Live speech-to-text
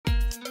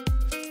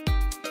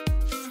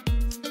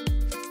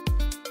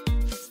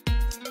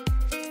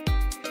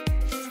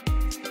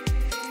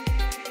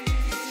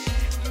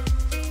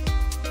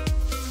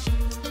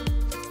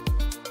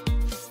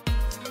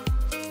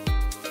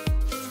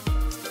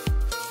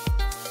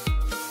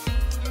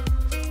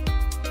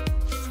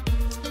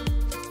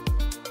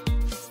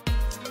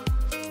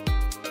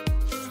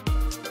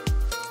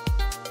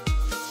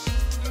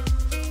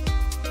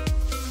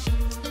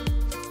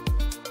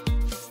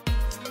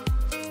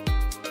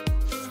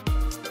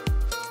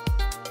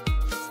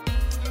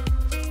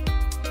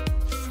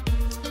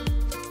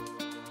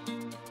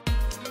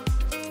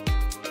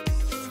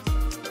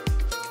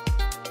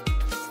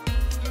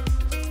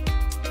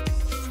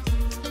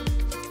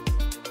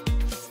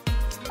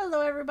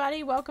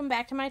everybody, welcome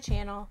back to my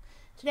channel.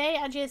 Today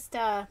I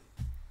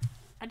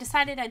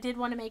decided I did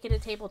want to make it a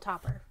table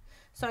topper.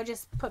 So I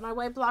just put my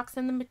white blocks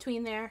in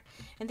between there,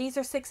 and these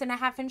are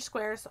 6.5 inch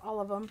squares,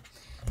 all of them.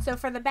 So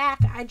for the back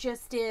I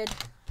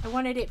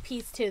wanted it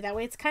pieced too, that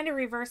way it's kind of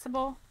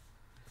reversible.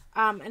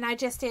 And I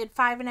just did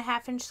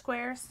 5.5 inch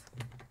squares,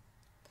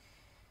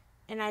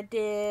 and I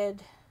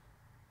did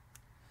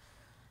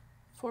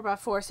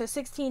 4x4, so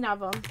 16 of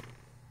them.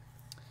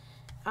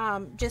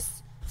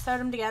 Just sewed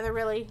them together,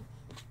 really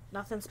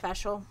nothing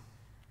special,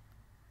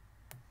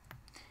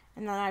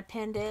 and then I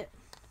pinned it.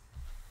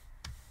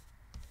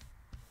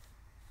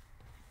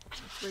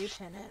 Let's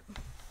repin it.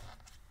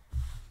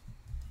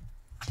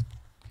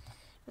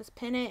 Just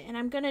pin it, and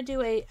I'm gonna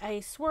do a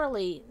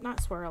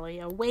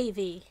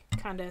wavy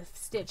kind of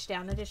stitch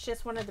down. It is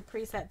just one of the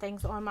preset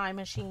things on my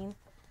machine.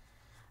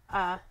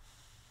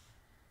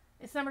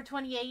 It's number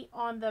 28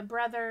 on the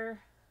Brother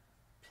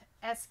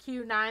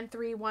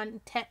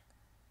SQ93110.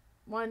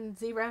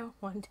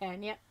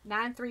 110, yep,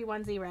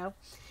 9310.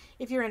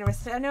 If you're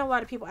interested, I know a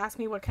lot of people ask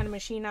me what kind of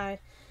machine I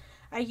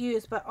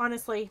use, but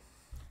honestly,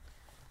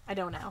 I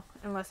don't know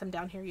unless I'm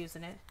down here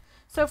using it.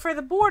 So for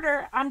the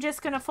border, I'm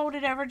just going to fold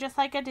it over just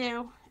like I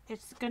do.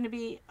 It's going to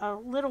be a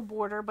little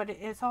border, but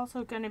it's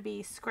also going to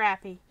be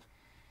scrappy.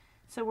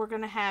 So we're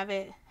going to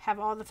have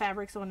all the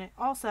fabrics on it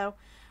also,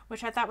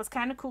 which I thought was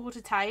kind of cool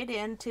to tie it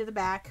in to the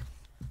back.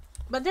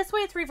 But this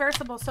way it's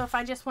reversible, so if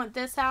I just want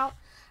this out,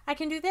 I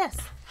can do this.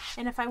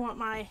 And if I want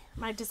my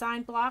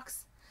design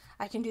blocks,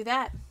 I can do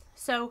that.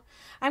 So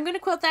I'm going to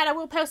quilt that. I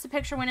will post a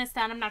picture when it's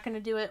done. I'm not going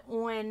to do it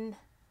on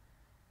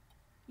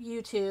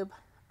YouTube.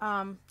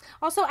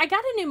 Also, I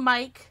got a new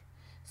mic,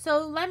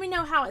 so let me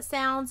know how it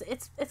sounds.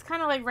 It's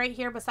kind of like right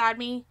here beside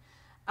me,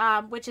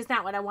 which is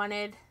not what I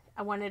wanted.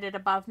 I wanted it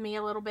above me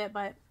a little bit,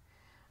 but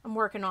I'm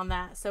working on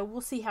that, so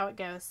we'll see how it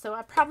goes. So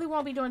I probably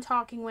won't be doing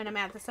talking when I'm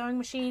at the sewing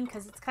machine,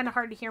 because it's kind of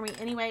hard to hear me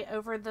anyway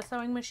over the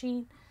sewing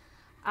machine.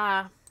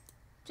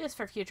 Just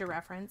for future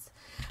reference.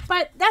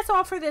 But that's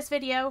all for this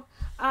video.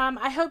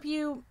 I hope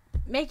you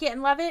make it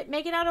and love it.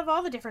 Make it out of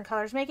all the different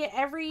colors. Make it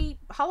every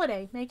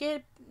holiday. Make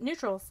it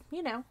neutrals.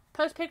 You know,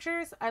 post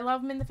pictures. I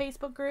love them in the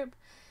Facebook group.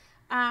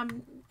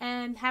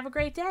 And have a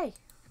great day.